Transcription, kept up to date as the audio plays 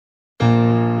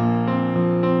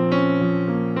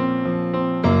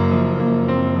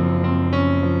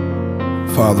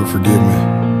Father, forgive me,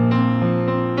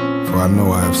 for I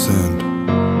know I have sinned.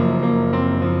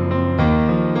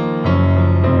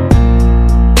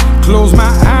 Close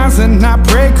my eyes and I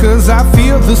pray, 'cause I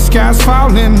feel the sky's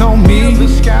falling on me.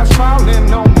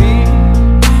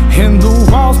 And the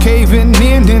walls caving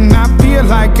in, and I feel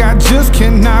like I just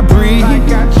cannot breathe.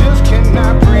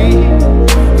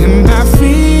 And I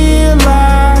feel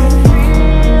like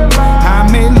I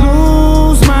may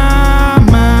lose my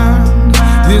mind.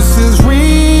 This is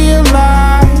real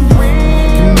life.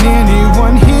 Can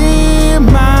anyone hear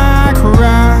my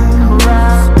cries?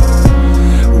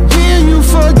 Will you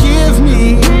forgive me?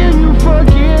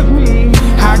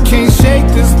 I can't shake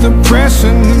this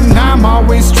depression, and I'm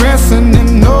always stressing,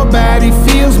 and nobody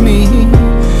feels me.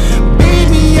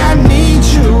 Baby, I need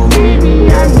you. Baby,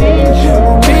 I need you.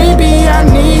 Baby, I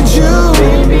need you.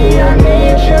 Baby, I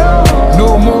need you. No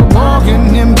more walking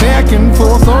and back and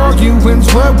forth arguing's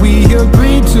what we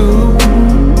agreed to.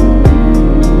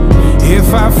 If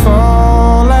I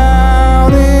fall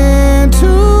out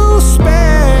into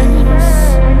space,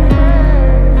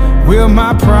 will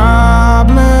my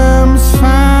problems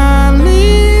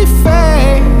finally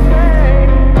fade?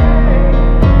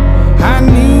 I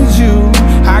need you.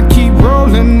 I keep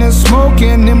rolling and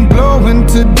smoking and blowing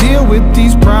to deal with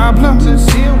these problems.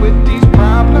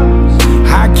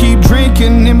 I keep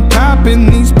drinking and popping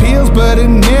these pills, but it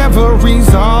never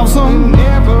resolves them.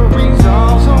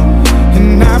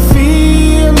 And I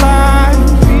feel like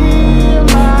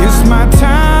it's my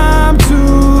time to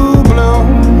blow.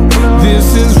 This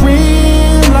is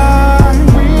real life.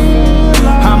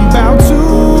 I'm about to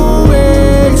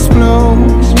explode.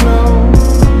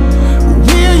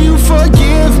 Will you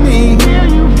forgive me?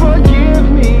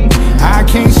 I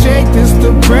can't shake this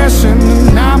depression,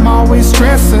 and I'm always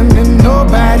stressing, and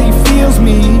nobody feels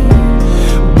me.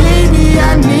 Baby,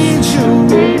 I need you.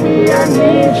 Baby, I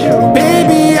need you.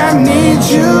 Baby, I need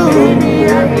you. Baby,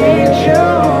 I need you.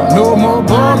 No more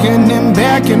bargaining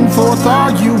back and forth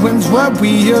arguing's what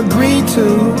we agreed to.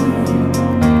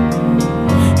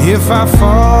 If I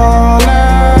fall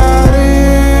out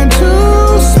into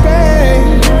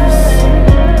space,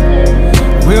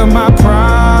 will my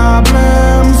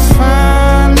problems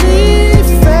finally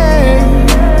fade?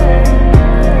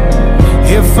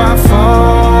 If I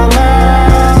fall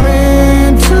out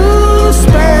into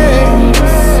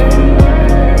space,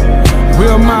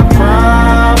 will my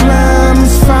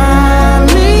problems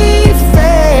finally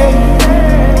fade?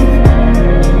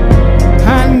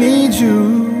 I need you.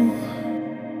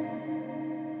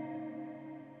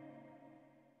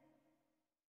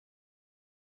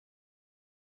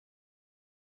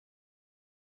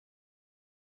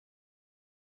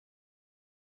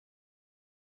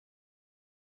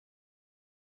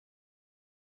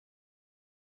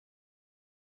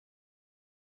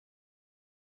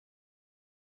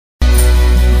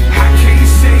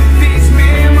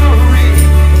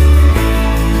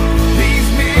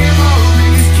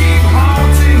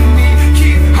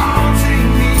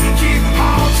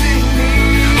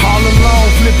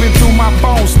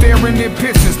 Staring at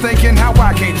pictures, thinking how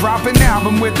I can't drop an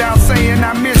album without saying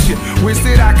I miss you. Wish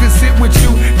that I could sit with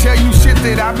you, tell you shit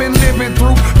that I've been living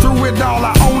through. Through it all,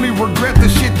 I only regret the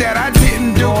shit that I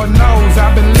didn't do. Lord knows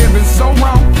I've been living so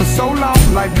wrong for so long.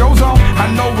 Life goes on, I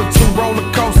know it's a roller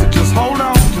coaster. Just hold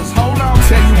on, just hold on.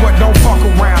 Tell you what, don't fuck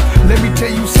around. Let me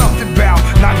tell you something about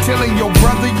not telling your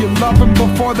brother you love him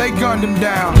before they gunned him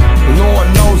down. Lord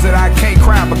knows that I can't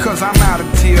cry because I'm out of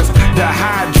tears,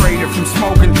 dehydrated from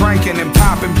smoking, drinking, and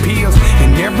popping pills.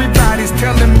 And everybody's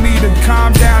telling me to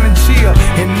calm down and chill,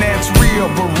 and that's real,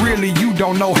 but really you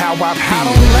don't know how I feel. I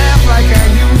don't laugh like I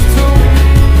used to.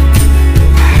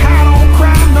 I don't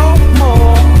cry no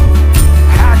more.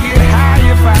 I get high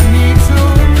if I need to.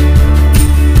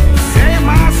 Save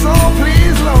my soul,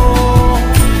 please, Lord.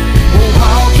 We're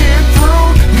walking through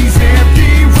these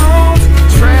empty rooms,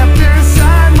 trapped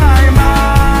inside my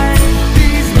mind.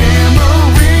 These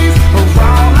memories are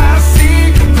all I see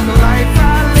from the life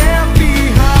I left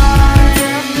behind.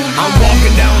 I'm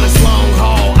walking down this long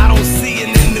hall, I don't see an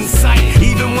end in sight.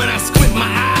 Even when I squint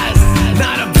my eyes,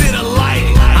 not a bit of light.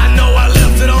 I know I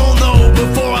left it on though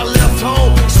before I left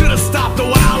home. Should've stopped a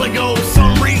while ago,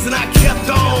 some reason I kept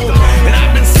on. And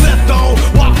I've been slept on,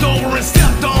 walked over and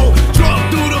stepped on, drove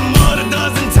through the mud a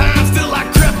dozen times, still I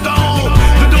crept on.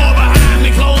 The door behind me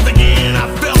closed again, I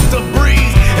felt the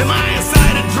breeze. Am I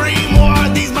inside a dream or are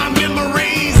these my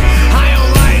memories? High on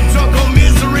life, drunk on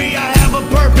misery, I have a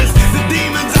purpose. The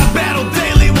demons I battle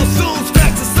daily will soon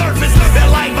scratch the surface. That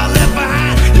life I left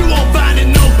behind, you won't find it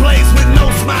no place. With no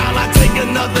smile, I take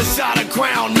another shot of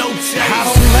Crown, no chase. I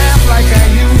don't laugh like I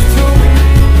used to.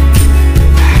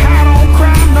 I don't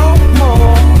cry no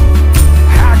more.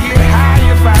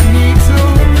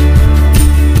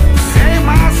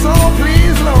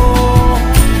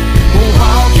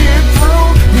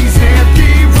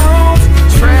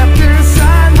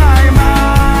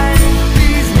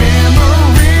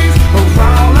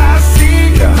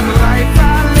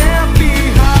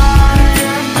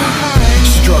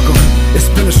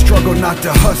 not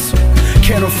to hustle.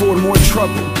 Can't afford more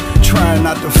trouble, trying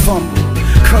not to fumble.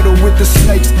 Cuddle with the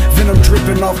snakes, venom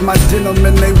dripping off my denim.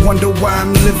 And they wonder why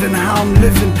I'm living how I'm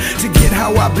living. To get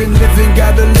how I've been living,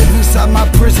 gotta live inside my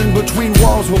prison. Between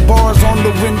walls with bars on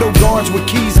the window, guards with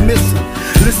keys missing.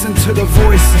 Listen to the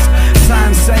voices,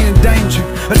 signs saying danger.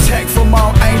 Attack from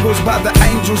all angles by the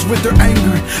angels with their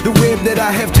anger. The web that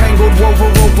I have tangled, wove a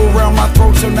rope around my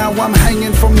throat. So now I'm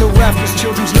hanging from the rafters.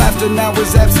 Children's laughter now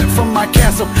is absent from my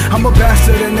castle. I'm a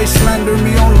bastard and they slander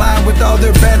me online with all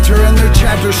their banter and their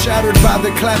chatter, shattered by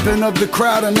the clapping of the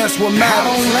crowd, and that's what matters. I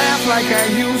don't laugh like I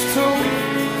used to.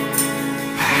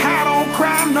 I don't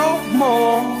cry no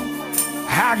more.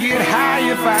 I get high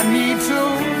if I need to.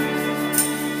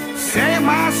 Save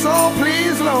my soul,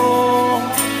 please, Lord.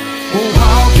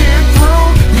 Walking through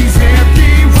these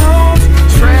empty rooms,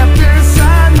 trapped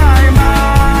inside my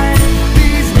mind.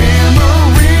 These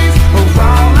memories are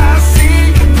all I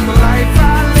see, the life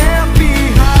I left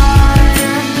behind.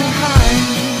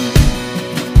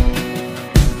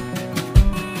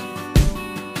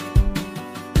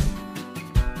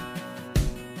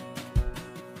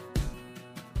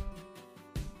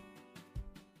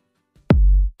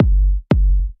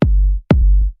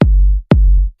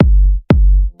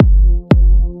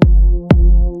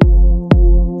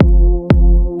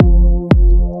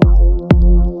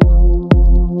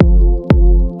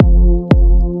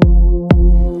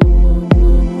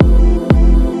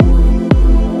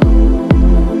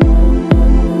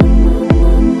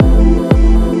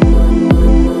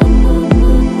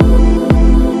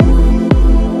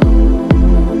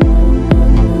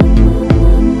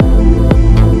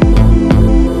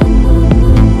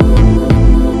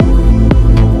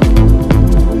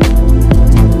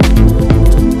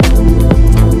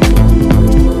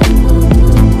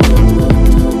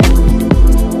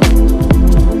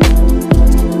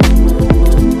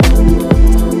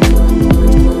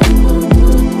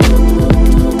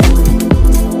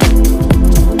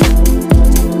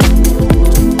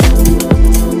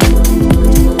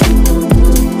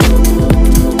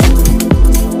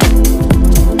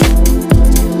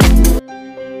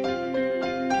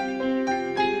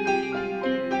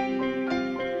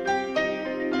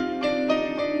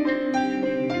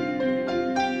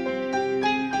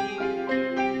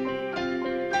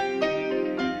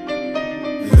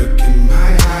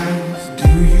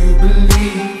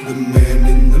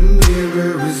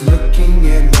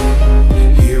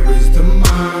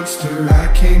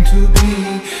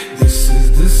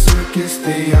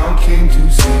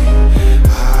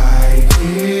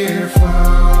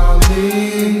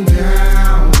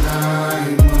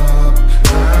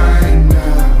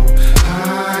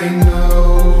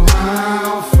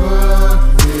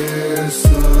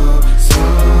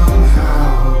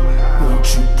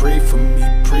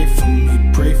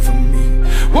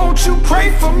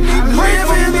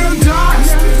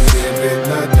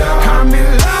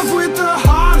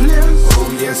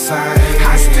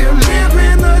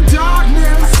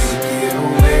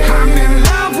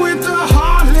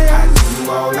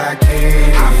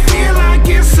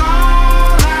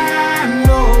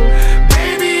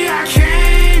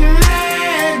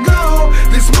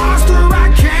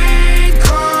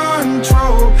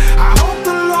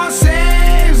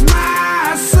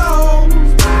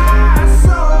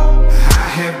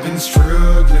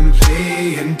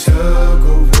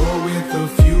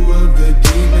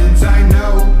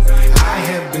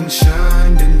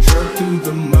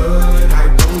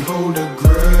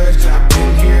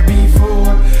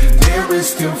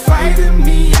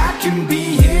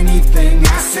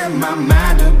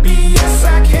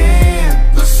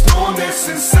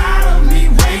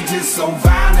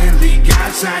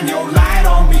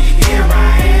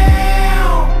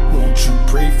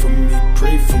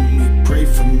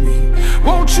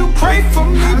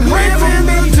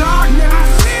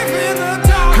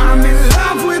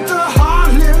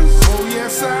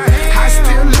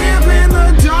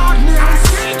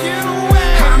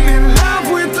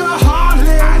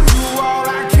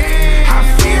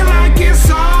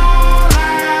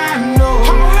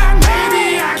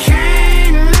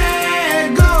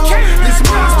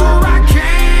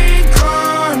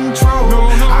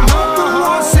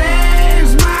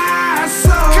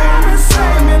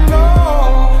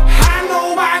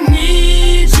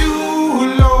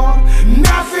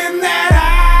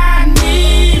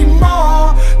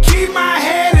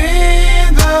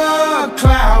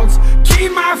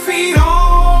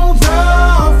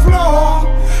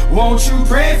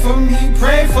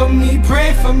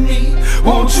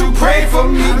 Won't you pray for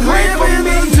me, pray for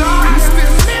me? I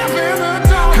still live in the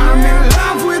dark. I'm in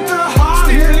love with the heart.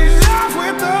 Still in love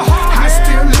with the heart. I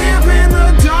still live in the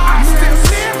dark. I still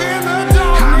live in the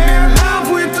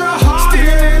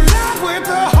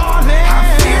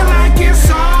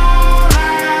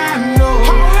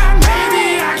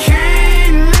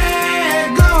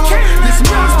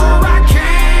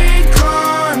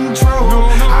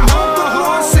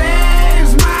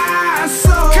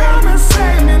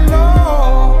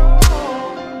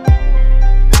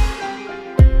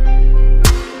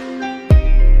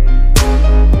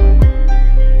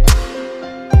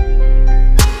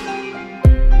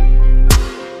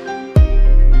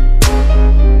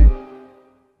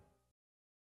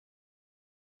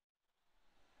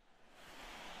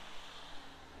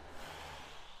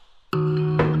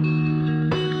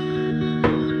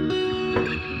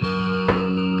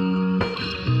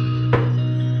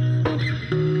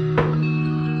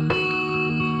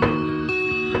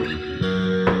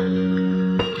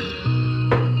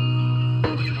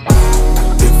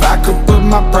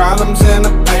my problems in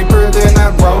a paper, then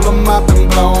I'd roll them up and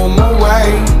blow them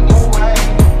away.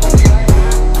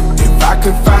 If I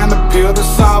could find a pill to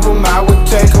solve them, I would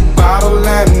take a bottle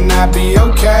and I'd be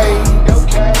okay.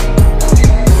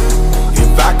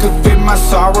 If I could fit my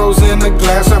sorrows in a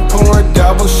glass, I'd pour a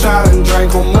double shot and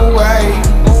drink them away.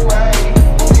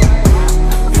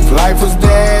 If life was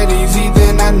that easy,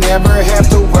 then I'd never have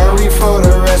to worry for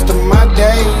the rest of my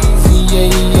days.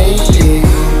 Yeah.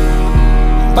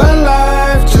 But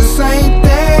life just ain't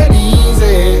that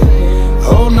easy.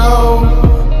 Oh no.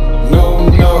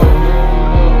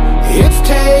 It's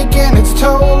taking its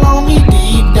toll on me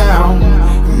deep down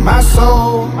in my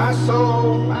soul.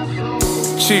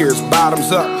 Cheers,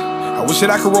 bottoms up. I wish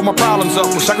that I could roll my problems up.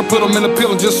 Wish I could put them in a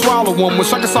pill and just swallow one.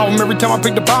 Wish I could solve them every time I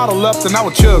pick the bottle up. Then I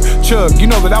would chug. You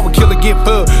know that I would kill it, get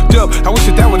bugged up. I wish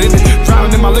that would end it.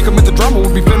 Drowning in my liquor meant the drama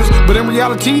would be finished. But in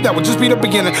reality, that would just be the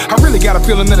beginning. I really got a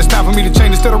feeling that it's time for me to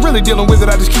change. Instead of really dealing with it,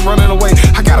 I just keep running away.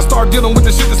 I gotta start dealing with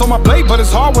the shit that's on my plate. But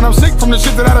it's hard when I'm sick from the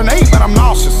shit that I done ate. But I'm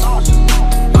nauseous.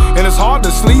 And it's hard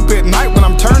to sleep at night when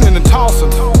I'm turning and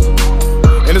tossing.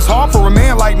 And it's hard for a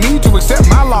man like me to accept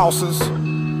my losses.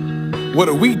 What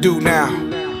do we do now?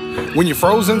 When you're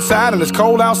frozen inside and it's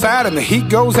cold outside and the heat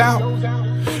goes out?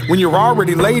 When you're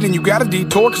already late and you got a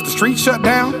detour cause the streets shut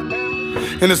down?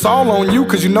 And it's all on you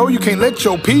cause you know you can't let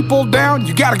your people down?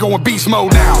 You gotta go in beast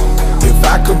mode now. If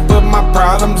I could put my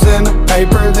problems in a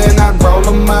paper, then I'd roll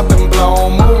them up and blow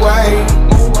them away.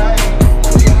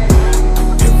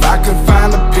 If I could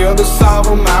find a pill to solve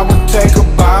them, I would take a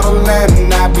bottle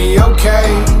and I'd be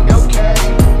okay.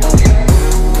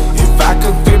 If I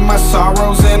could fit my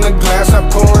sorrows in a glass,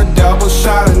 I'd pour a double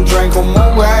shot and drink them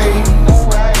away.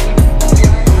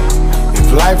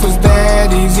 If life was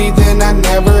that easy, then I'd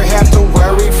never have to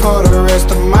worry for the rest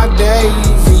of my days.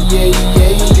 Yeah.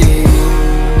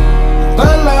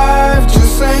 But life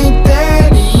just ain't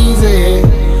that easy.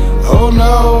 Oh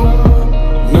no.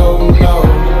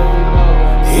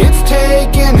 It's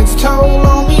taking its toll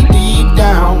on me deep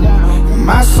down in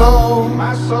my soul.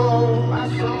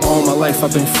 All my life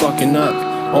I've been fucking up.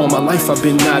 All my life I've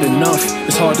been not enough.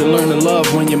 It's hard to learn to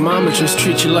love when your mama just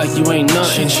treats you like you ain't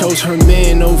nothing. She chose her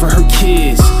man over her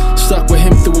kids, stuck with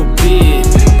him through a bid.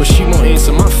 But she won't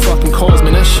answer my fucking calls,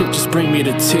 man, that shit just bring me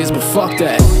to tears. But fuck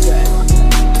that,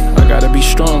 I gotta be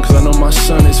strong cause I know my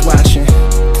son is watching.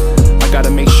 I gotta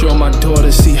make sure my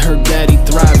daughter see her daddy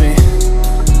thriving.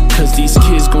 Cause these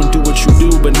kids gon' do what you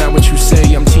do, but not what you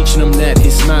say. I'm teaching them that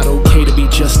it's not okay to be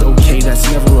just okay. That's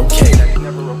never okay.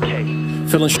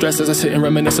 Feeling stressed as I sit and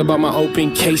reminisce about my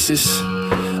open cases.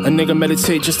 A nigga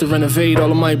meditate just to renovate all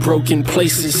of my broken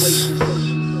places.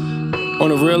 On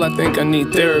the real, I think I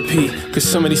need therapy. Cause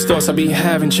some of these thoughts I be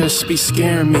having just be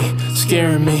scaring me.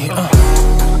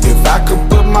 If I could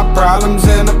put my problems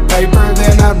in a paper,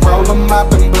 then I'd roll them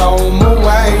up and blow them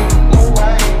away.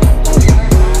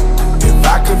 If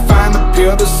I could find a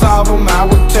pill to solve them, I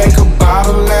would take a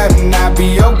bottle and I'd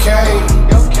be okay.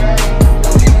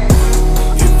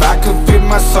 If I could fit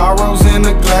my sorrows in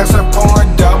a glass, I'd pour a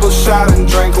double shot and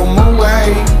drink them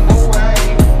away.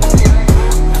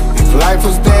 If life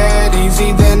was that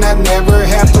easy, then I'd never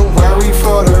have to worry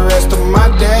for the rest of my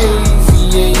days.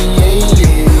 Yeah.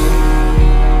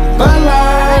 But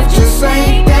life just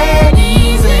ain't that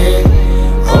easy.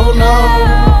 Oh no.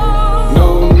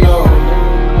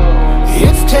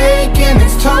 It's taking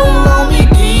its toll on me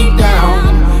deep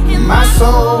down in my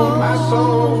soul.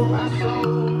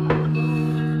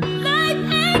 Life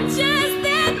ain't just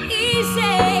that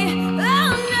easy.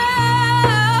 Oh no.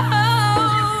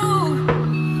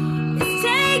 It's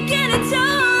taking its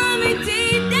toll on me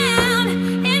deep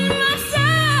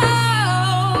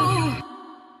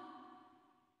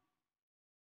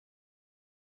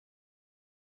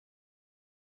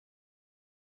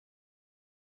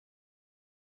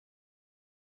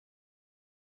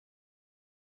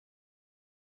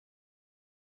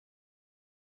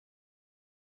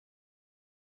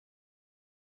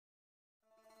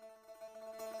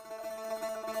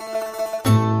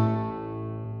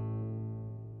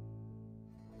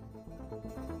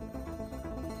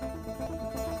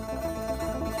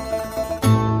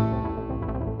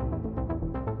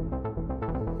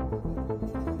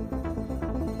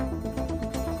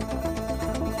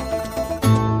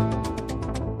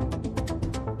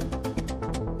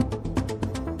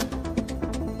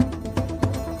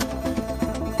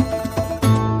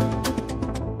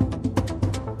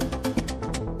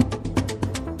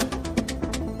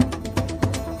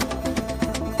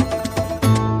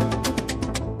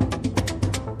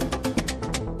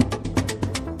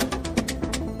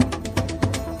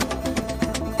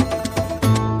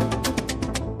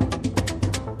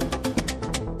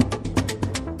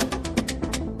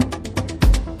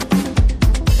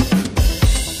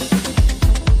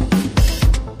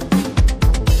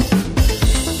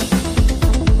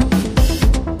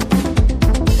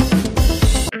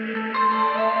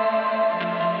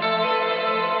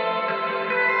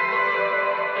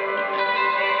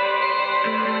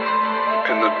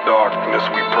In the darkness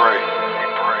we pray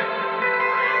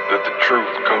that the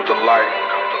truth comes to light.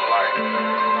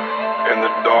 In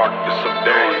the darkness of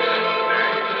days,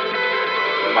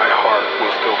 my heart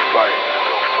will still fight.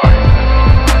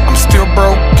 I'm still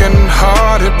broken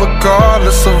hearted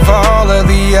regardless of all of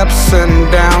the ups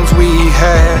and downs we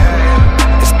had.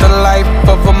 It's the life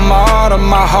of a martyr,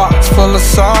 my heart's full of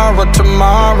sorrow.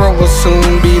 Tomorrow will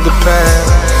soon be the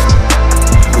past.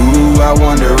 Ooh, I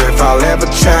wonder if I'll ever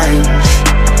change.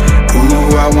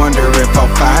 Ooh, I wonder if I'll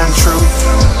find truth.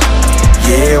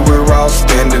 Yeah, we're all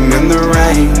standing in the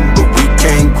rain, but we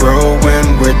can't grow when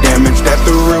we're damaged at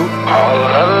the root. All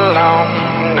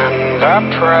alone, and I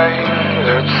pray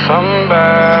that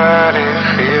somebody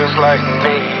feels like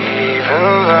me, even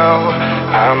though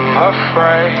I'm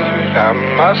afraid I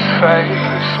must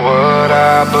face what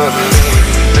I believe.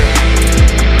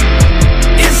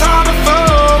 It's hard to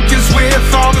focus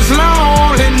with all this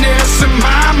loneliness in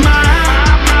my mind.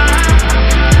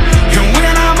 And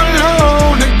when I'm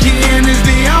alone again is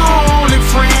the only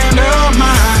friend of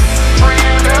mine.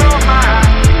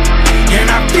 And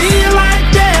I feel like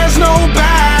there's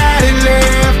nobody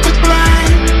left to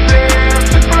blame.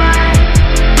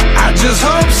 I just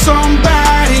hope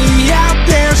somebody out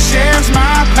there shares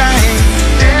my pain.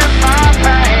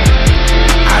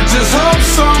 I just hope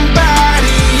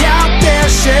somebody out there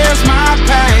shares my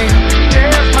pain.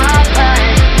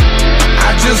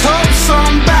 I just hope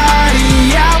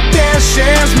somebody out there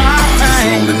shares my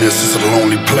pain. Loneliness is a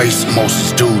lonely place. Most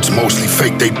is dudes, mostly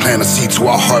fake. They plant a seed to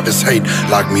our harvest hate.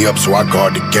 Lock me up so I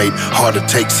guard the gate. Hard to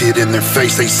take, see it in their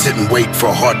face. They sit and wait for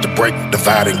a heart to break.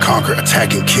 Divide and conquer,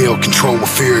 attack and kill. Control with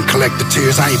fear and collect the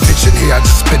tears. I ain't bitching here, I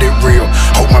just spit it real.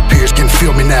 Hope my peers can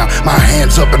feel me now. My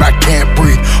hands up and I can't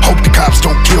breathe. Hope the cops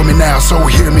don't kill me now, so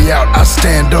hear me out. I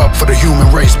stand up for the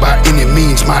human race by any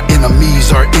means. My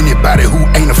enemies are anybody who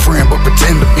ain't a friend but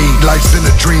pretend to be. Life's been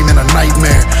a dream and a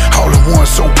nightmare all in one,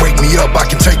 so wake me up. I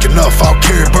can take enough, I'll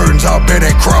carry burdens, I'll bear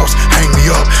that cross. Hang me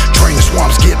up, drain the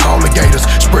swamps, get all the gators.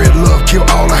 Spread love, kill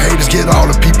all the haters. Get all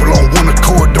the people on one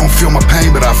accord. Don't feel my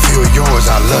pain, but I feel yours.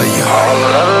 I love you. All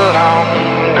alone,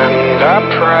 and I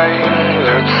pray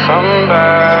that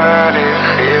somebody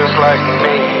feels like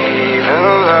me, even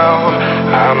though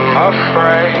I'm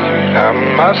afraid I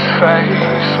must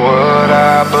face what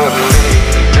I believe.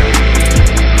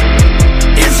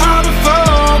 It's hard to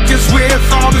focus with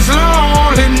all this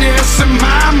loneliness in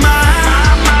my mind.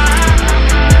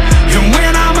 And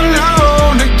when I'm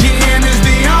alone again is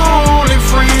the only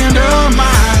friend of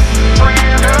mine.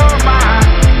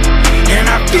 And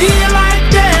I feel like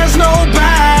there's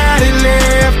nobody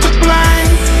left to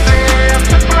blame.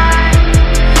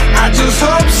 I just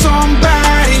hope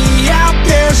somebody out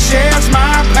there shares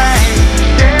my pain.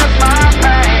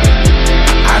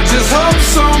 I just hope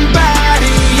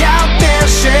somebody out there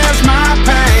shares my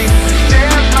pain.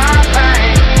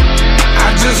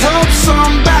 I just hope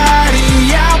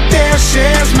somebody out there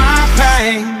shares my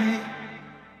pain.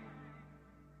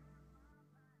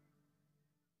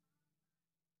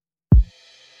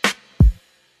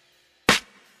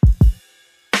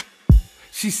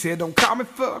 She said, don't call me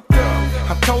fucked up.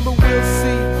 I told her we'll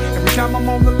see. Every time I'm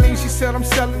on the lean, she said I'm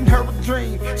selling her a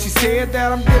dream. She said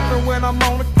that I'm different when I'm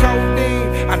on the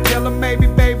codeine. I tell her maybe,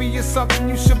 baby, it's something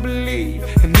you should believe.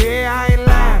 And yeah, I ain't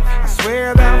lying, I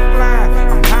swear that I'm flying.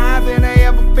 I'm higher than I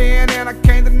ever been and I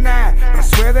can't deny. But I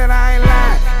swear that I ain't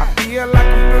lying, I feel like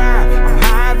I'm flying. I'm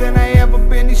higher than I ever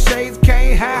been, these shades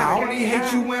can't hide. I only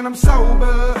hate you when I'm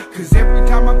sober, cause every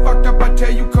time I'm fucked up I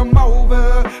tell you come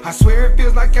over. I swear it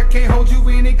feels like I can't hold you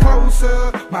any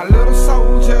closer. My little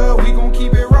soldier, we gon'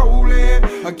 keep it rolling,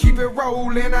 keep it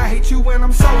rolling. I hate you when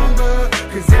I'm sober,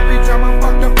 cause every time I'm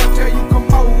fucked up I tell you come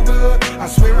over. I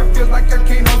swear it feels like I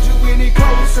can't hold you any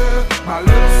closer. My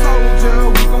little soldier,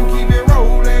 we gon' keep it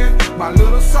rolling. My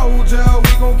little soldier,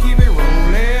 we gon' keep it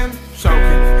rolling.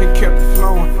 Choking, it kept it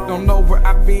flowing. Don't know where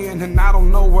I've been and I don't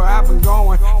know where I've been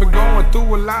going. Been going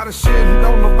through a lot of shit and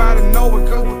don't nobody know it.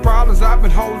 Cause the problems I've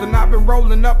been holding, I've been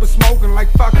rolling up and smoking like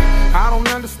fuck it. I don't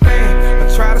understand,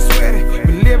 I try to sweat it.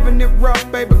 Been living it rough,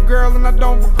 baby girl, and I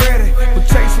don't regret it. Been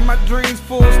chasing my dreams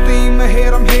full steam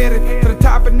ahead, I'm headed to the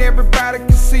top and everybody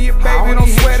can see it, baby, don't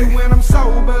sweat it. When I'm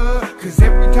sober, cause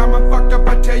every time I'm fucked up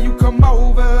I tell you come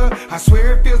over. I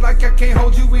swear it feels like I can't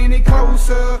hold you any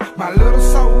closer. My little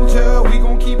soldier, we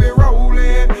gon' keep it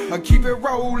rolling, keep it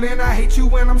rolling. I hate you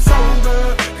when I'm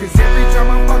sober, cause every time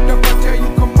I'm fucked up I tell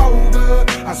you come over.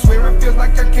 I swear it feels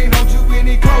like I can't hold you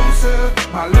any closer.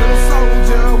 My little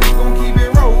soldier, we gon' keep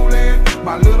it rolling.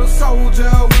 My little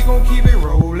soldier, we gon' keep it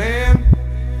rolling.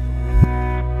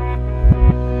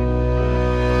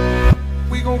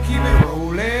 We gon' keep it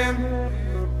rolling.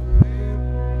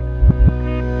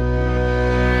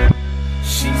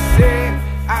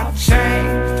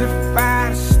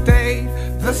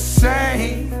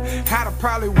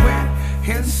 probably went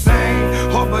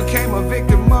insane or became a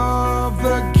victim of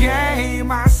the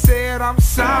game. I said, I'm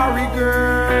sorry,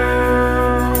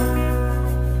 girl.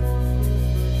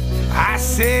 I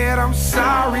said, I'm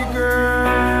sorry, girl.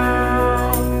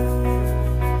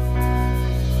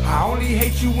 I only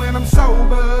hate you when I'm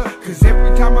sober, cause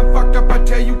every time I'm fucked up I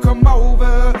tell you come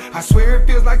over. I swear it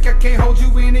feels like I can't hold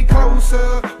you any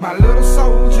closer. My little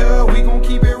soldier, we gon'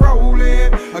 keep it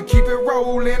rolling, keep it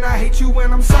rolling. I hate you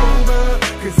when I'm sober,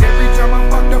 cause every time I'm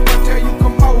fucked up I tell you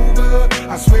come over.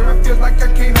 I swear it feels like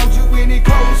I can't hold you any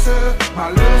closer. My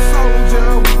little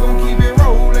soldier, we gon' keep it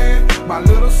rolling. My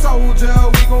little soldier,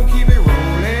 we gon' keep it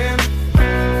rolling.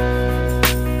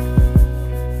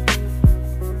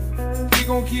 We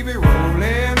gon' keep it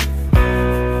rolling.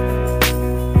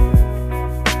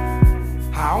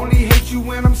 I only hate you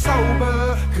when I'm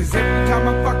sober, cause every time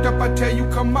I'm fucked up I tell you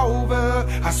come over.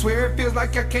 I swear it feels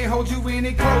like I can't hold you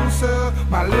any closer.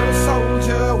 My little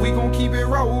soldier, we gon' keep it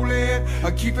rolling,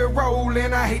 keep it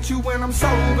rolling. I hate you when I'm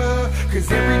sober,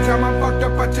 cause every time I'm fucked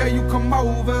up I tell you come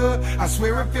over. I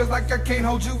swear it feels like I can't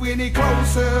hold you any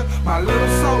closer. My little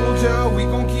soldier, we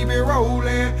gon' keep it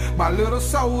rolling. My little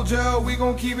soldier, we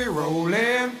gon' keep it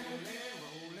rolling.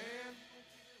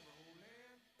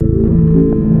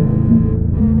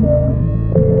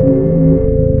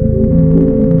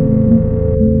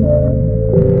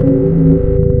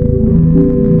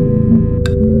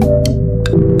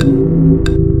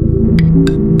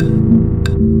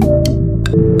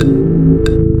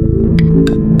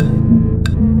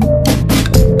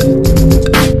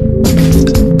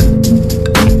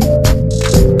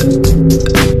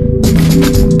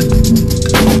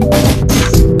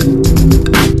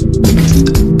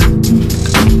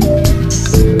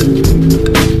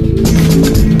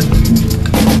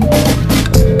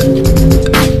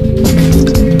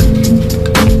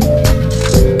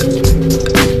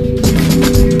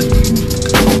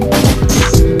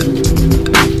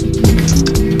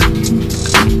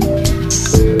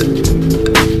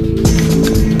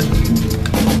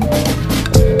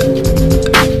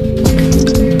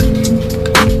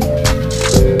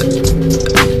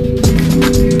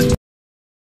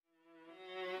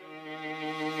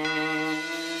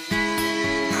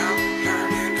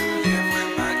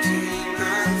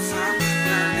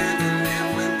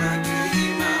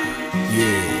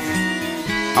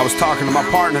 I was talking to my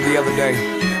partner the other day,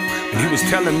 and he was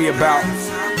telling me about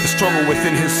the struggle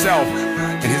within himself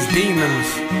and his demons.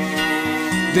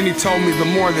 Then he told me the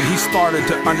more that he started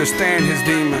to understand his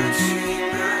demons,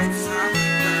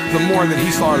 the more that he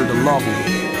started to love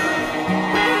them.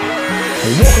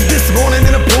 Woke up this morning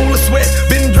in a pool of sweat.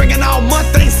 Been drinking all month,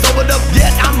 ain't sobered up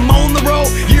yet. I'm on the road,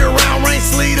 year-round, rain,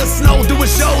 sleet, or snow, doing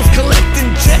shows, collecting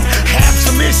checks. Have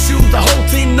some issues, the whole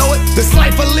team know it. This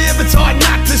life I live, it's hard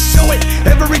not to show it.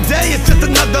 Every day it's just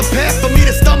another path for me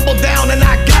to stumble down, and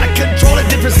I gotta control a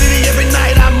different city every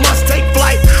night. I must take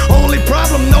flight. Only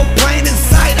problem, no plane in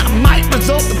sight. I might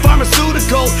result in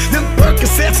pharmaceuticals. Them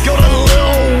Percocets go to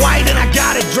Lil White, and I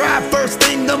gotta drive first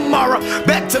thing tomorrow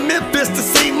back to Memphis to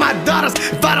see my daughters.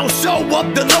 If I don't show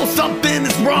up, they'll know something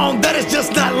is wrong. That is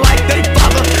just not like they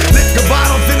father. Liquor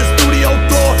bottles in the studio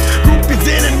floor, groupies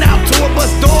in and out tour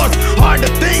bus doors. Hard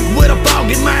to think with a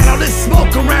foggy mind. All this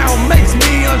smoke around makes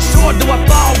me unsure. Do I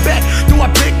fall back? Do I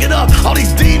pick it up? All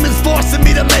these demons forcing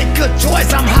me to make a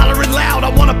choice. I'm hollering loud, I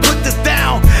wanna put this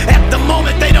down. At the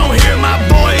moment they don't hear my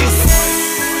voice.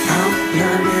 I'm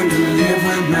learning to live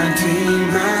with my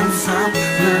demons. I'm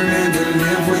learning to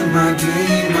live with my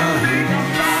demons.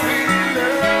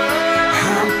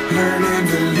 Learning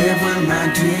to live with my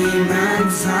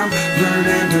demons. I'm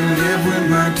learning to live with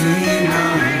my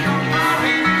demons.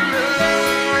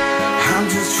 I'm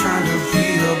just trying to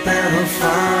be a better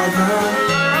father,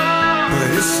 but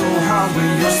it's so hard when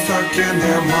you're stuck in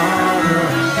that water.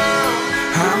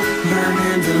 I'm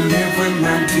learning to live with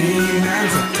my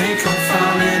demons. I think I'm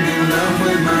falling in love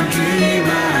with my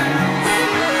demons.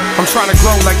 I'm trying to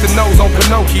grow like the nose on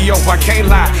Pinocchio, I can't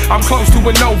lie, I'm close to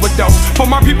an overdose. For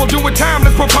my people doing time,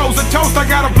 let's propose a toast. I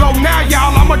gotta blow now,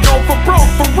 y'all, I'ma go for broke,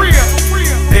 for real.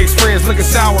 Ex-friends looking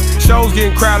sour, shows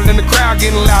getting crowded and the crowd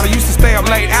getting louder. Used to stay up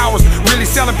late hours, really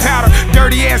selling powder.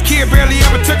 Dirty ass kid, barely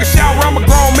ever took a shower. I'm a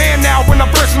grown man now, when I'm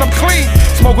fresh and I'm clean.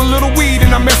 Smoke a little weed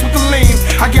and I mess with the lean.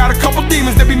 I got a couple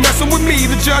demons that be messing with me.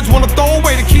 The judge wanna throw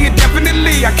away the kid,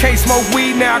 definitely. I can't smoke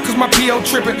weed now cause my PO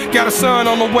tripping. Got a son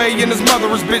on the way and his mother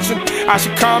is bitching. I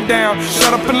should calm down,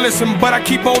 shut up and listen, but I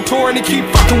keep on touring and keep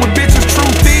fucking with bitches.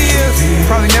 Truth is,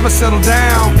 probably never settle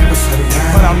down,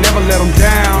 but I'll never let them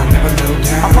down.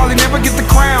 I'll probably never get the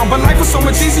crown, but life was so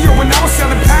much easier when I was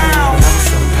selling pounds.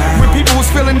 When people was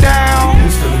feeling down,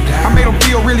 I made them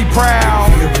feel really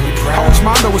proud. I want you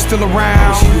still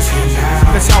around.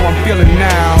 That's how I'm feeling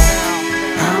now.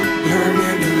 I'm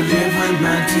learning to live with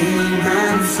my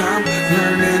demons. I'm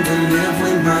learning to live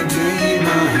with my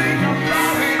demons.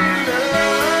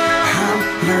 I'm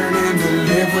learning to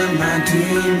live with my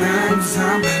demons.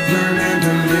 I'm learning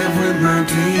to live with my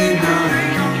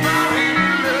demons.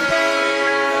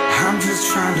 I'm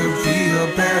just trying to be a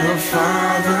better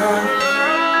father,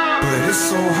 but it's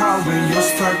so hard when you're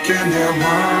stuck in that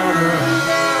water.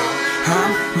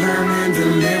 I'm learning to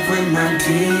live with my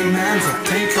demons. I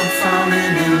think I'm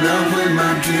falling in love with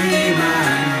my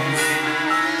demons.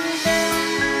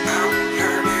 I'm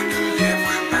learning to live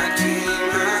with my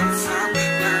demons. I'm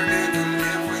learning to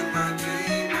live with my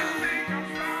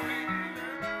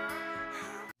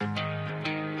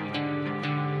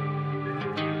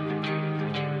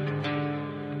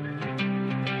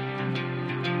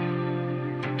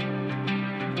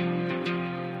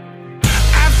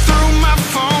I threw my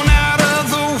phone out of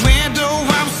the window.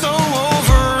 I'm so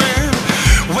over it.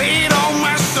 Weight on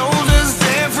my shoulders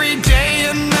every day,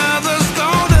 another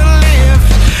stone to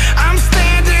lift. I'm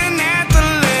standing at the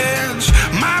ledge,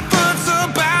 my foot's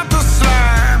about to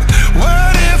slide.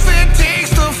 What if it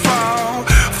takes the fall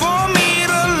for me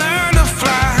to learn to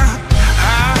fly?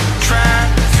 I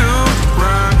tried to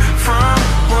run from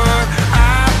what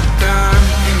I've done,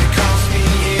 and it cost me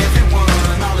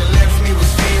everyone. All it left me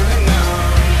was feeling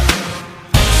numb.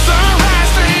 Sunrise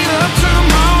straight up to the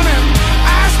morning.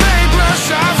 I stay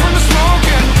bloodshot from the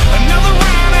smoking. Another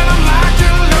round and I'm locked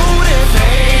and loaded.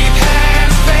 Faith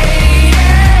has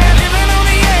faded. Living on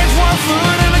the edge, 1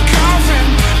 foot in a coffin.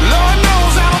 Lord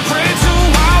knows I don't pray too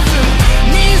often.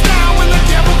 Knees down when the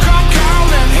devil come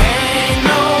calling. Ain't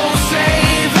no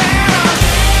saving us.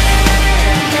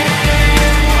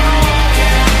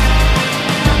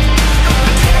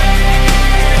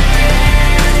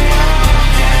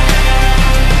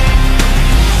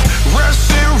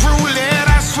 Russian roulette,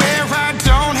 I swear I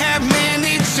don't have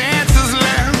many chances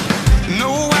left.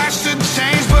 No, I should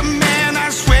change, but man, I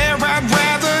swear I'd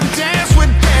rather dance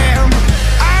with them.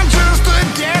 I'm just a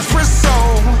desperate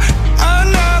soul,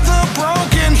 another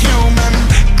broken human.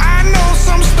 I know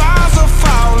some stars are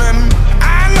falling,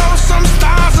 I know some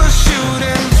stars are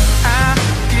shooting. I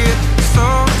get so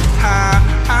high,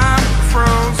 I'm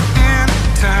frozen in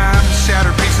time.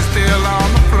 Shattered pieces still on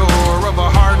the floor of a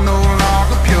heart no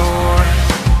longer pure.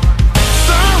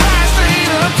 Sunrise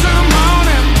straight up to the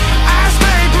morning. I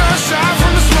stay bloodshot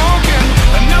from the smoking.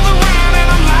 Another round and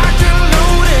I'm locked and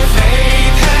loaded.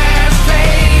 Faith has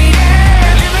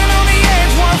faded. Living on the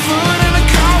edge, 1 foot in a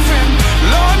coffin.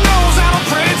 Lord knows I don't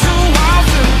pray too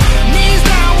often. Knees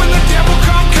down when the devil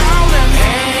come calling.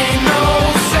 Ain't no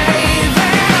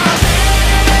saving us.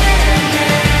 Ain't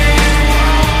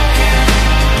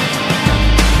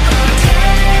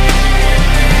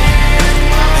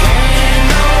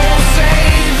no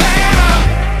saving us.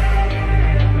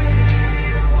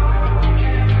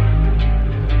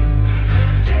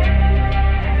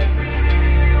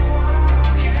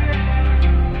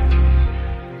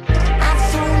 I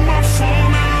threw my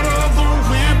phone out of the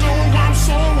window. I'm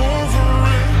so over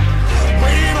it.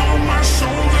 Weight on my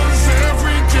shoulders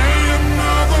every day,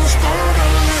 another stone to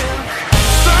live.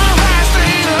 Sunrise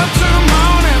straight up to the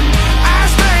morning. I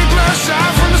stay bloodshot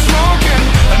from the smoking.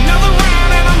 Another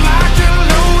round and I'm locked and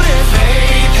loaded.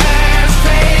 Faith has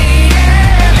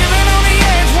faded. Living on the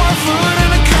edge, 1 foot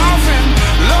in a coffin.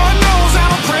 Lord knows I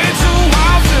don't pray too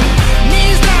often.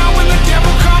 Knees down when the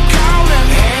devil come calling.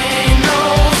 Ain't no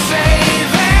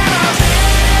saving us.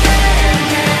 Ain't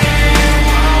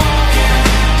no saving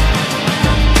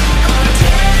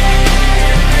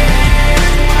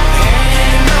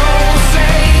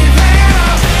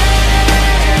us.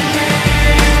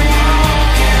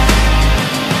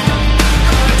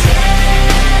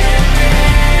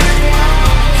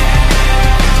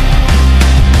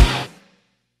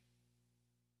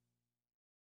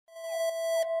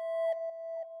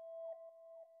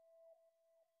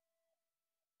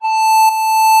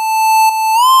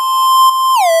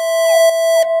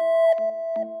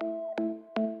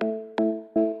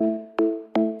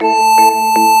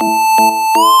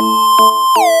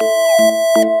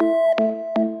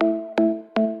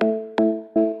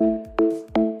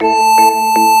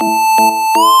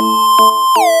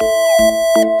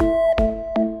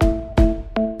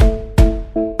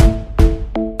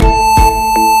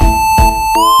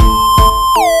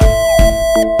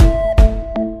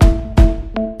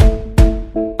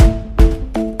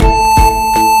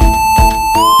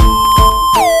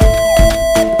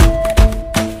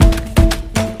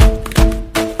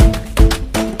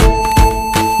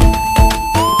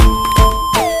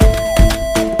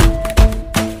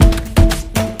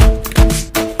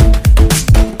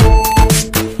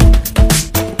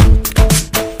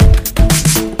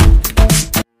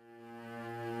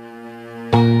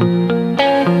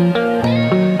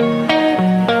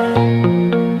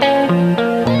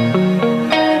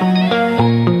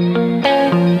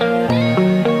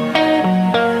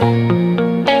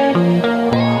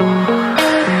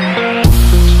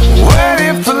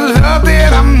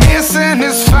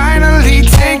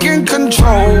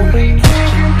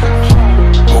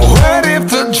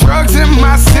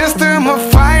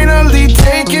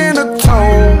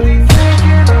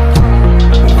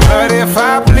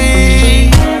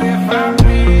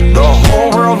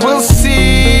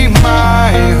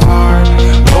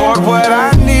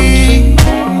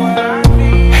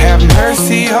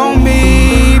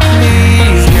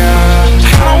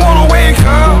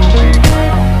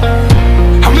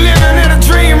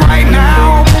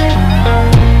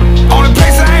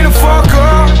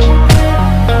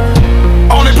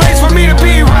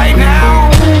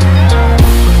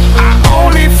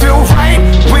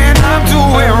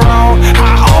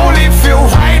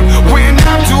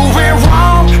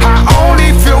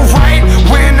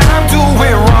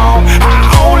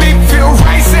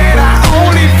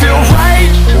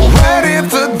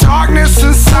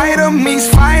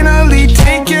 they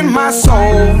taking my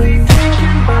soul?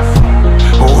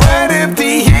 What if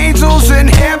the angels in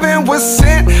heaven were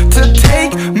sent to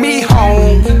take me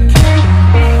home?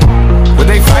 Would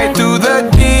they fight through the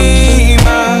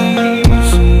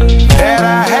demons that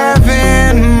I have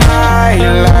in my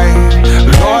life?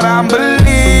 Lord, I'm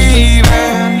believing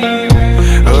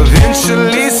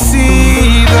eventually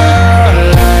see the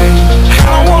light. I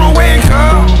don't wanna wake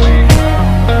up,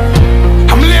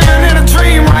 I'm living in a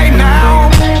dream right now.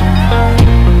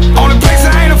 Only place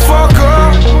I ain't a fuck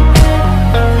up,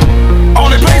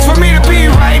 only place for me to be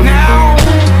right now.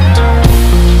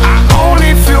 I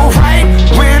only feel right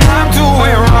when I'm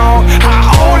doing wrong. I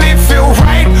only feel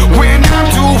right when I'm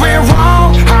doing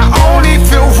wrong. I only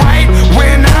feel right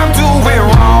when I'm doing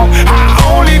wrong. I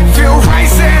only feel right,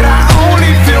 said I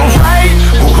only feel right.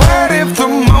 What if the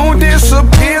moon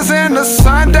disappears and the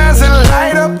sun doesn't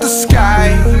light up the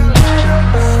sky?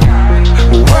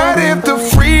 What if the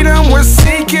freedom we're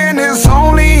seeking is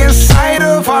only inside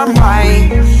of our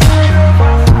minds?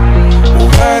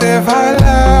 What if I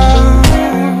love?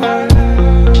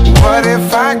 What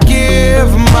if I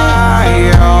give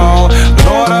my all?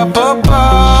 Lord up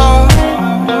above,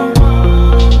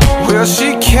 will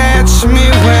she catch me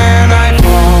when I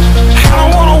fall? I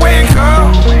don't wanna wake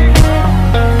up,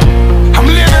 I'm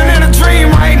living in a dream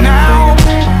right now.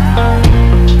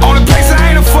 Only place I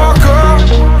ain't a fuck up,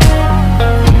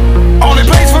 only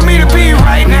place for me to be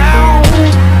right now.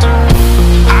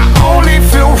 I only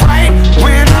feel right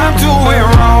when I'm doing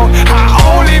wrong. I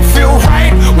only feel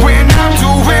right when I'm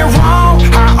doing wrong.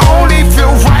 I only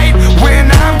feel right when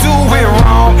I'm doing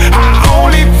wrong. I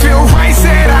only feel right,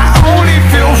 said I only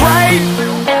feel right.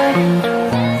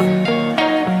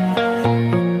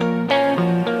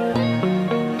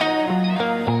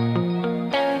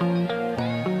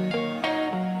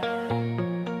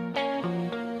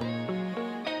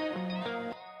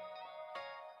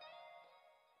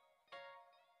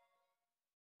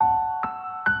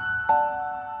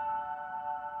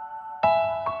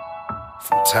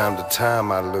 From time to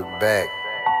time I look back,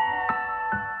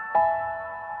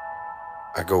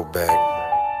 I go back.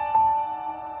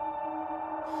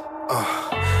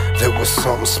 There was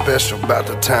something special about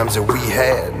the times that we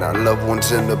had. Our loved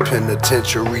ones in the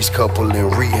penitentiaries, couple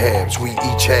in rehabs. We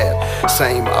each had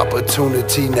same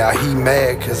opportunity. Now he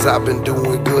mad, cause I've been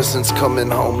doing good since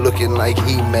coming home looking like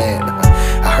he mad.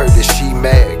 I heard that she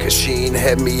mad, cause she ain't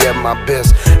had me at my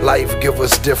best. Life give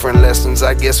us different lessons,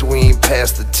 I guess we ain't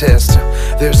passed the test.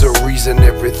 There's a reason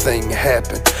everything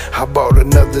happened. I bought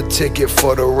another ticket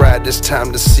for the ride, this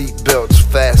time the seatbelt's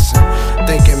fastened.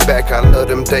 Thinking back, I love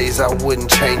them days, I wouldn't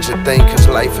change a thing, cause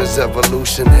life is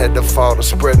evolution. Had to fall to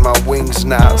spread my wings,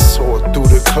 now I soar through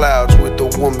the clouds with the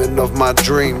woman of my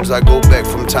dreams. I go back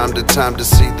from time to time to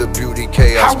see the beauty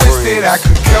chaos brings. I wish that I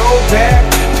could go back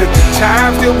to the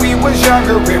times that we was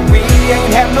younger and we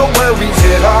ain't have no worries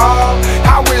at all.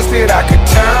 I wish that I could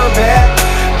turn back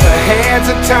the hands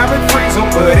of time and freeze them,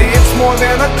 but it's more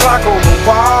than a clock on the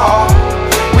wall.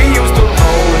 We used to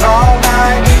roll all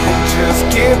night and just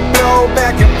get blow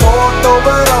back and forth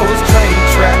over those train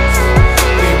tracks.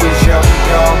 We was young,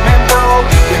 dumb and broke,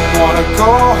 didn't wanna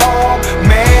go home.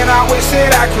 Man, I wish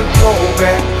that I could go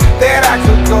back, that I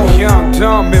could go. Young,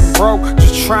 dumb and broke,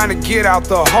 just trying to get out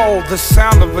the hole. The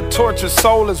sound of a tortured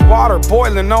soul is water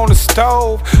boiling on the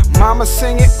stove. Mama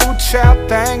singing, ooh child,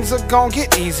 things are gon'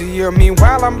 get easier.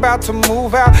 Meanwhile, I'm about to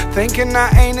move out, thinking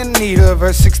I ain't in need of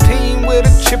her. 16 with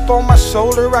a chip on my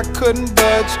shoulder, I couldn't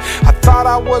budge. I thought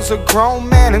I was a grown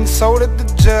man and so did the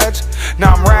judge.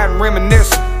 Now I'm riding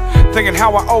reminiscing, thinking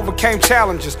how I overcame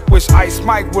challenges. Wish Ice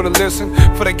Mike would've listened,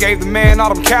 for they gave the man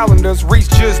all them calendars. Reese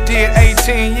just did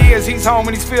 18 years, he's home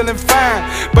and he's feeling fine.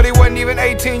 But he wasn't even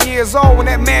 18 years old when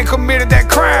that man committed that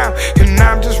crime. And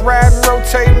I'm just riding,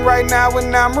 rotating right now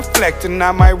and I'm reflecting.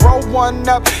 I might roll one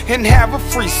up and have a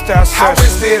freestyle session. I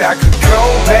wish that I could go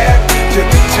back to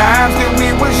the times that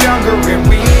we was younger and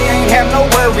we ain't have no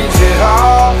worries at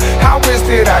all. I wish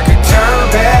that I could turn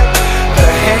back the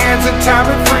hands of time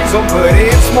and freeze them, but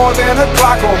it's more than a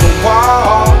clock on the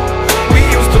wall. We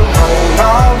used to roll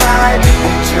all night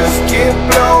and just get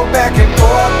blow back and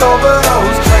forth over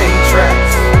those train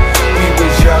tracks. We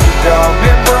was young, dumb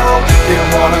and broke, didn't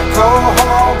wanna go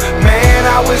home. Man,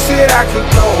 I wish that I could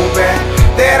go back,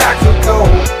 that I could go.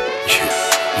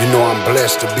 You know I'm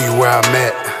blessed to be where I'm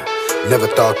at. Never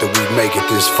thought that we'd make it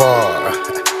this far.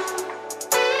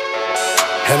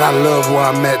 And I love where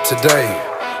I'm at today.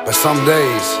 But some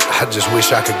days, I just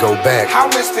wish I could go back. I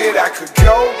wish that I could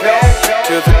go back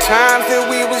to the times that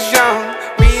we was young.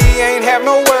 We ain't have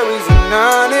no worries and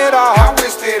none at all. I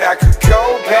wish that I could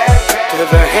go back to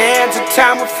the hands of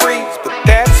time would freeze, but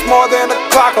that's more than a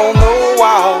clock on the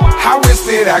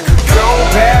that I could go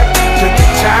back to the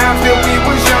times that we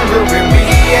was younger and we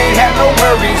ain't had no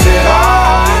worries.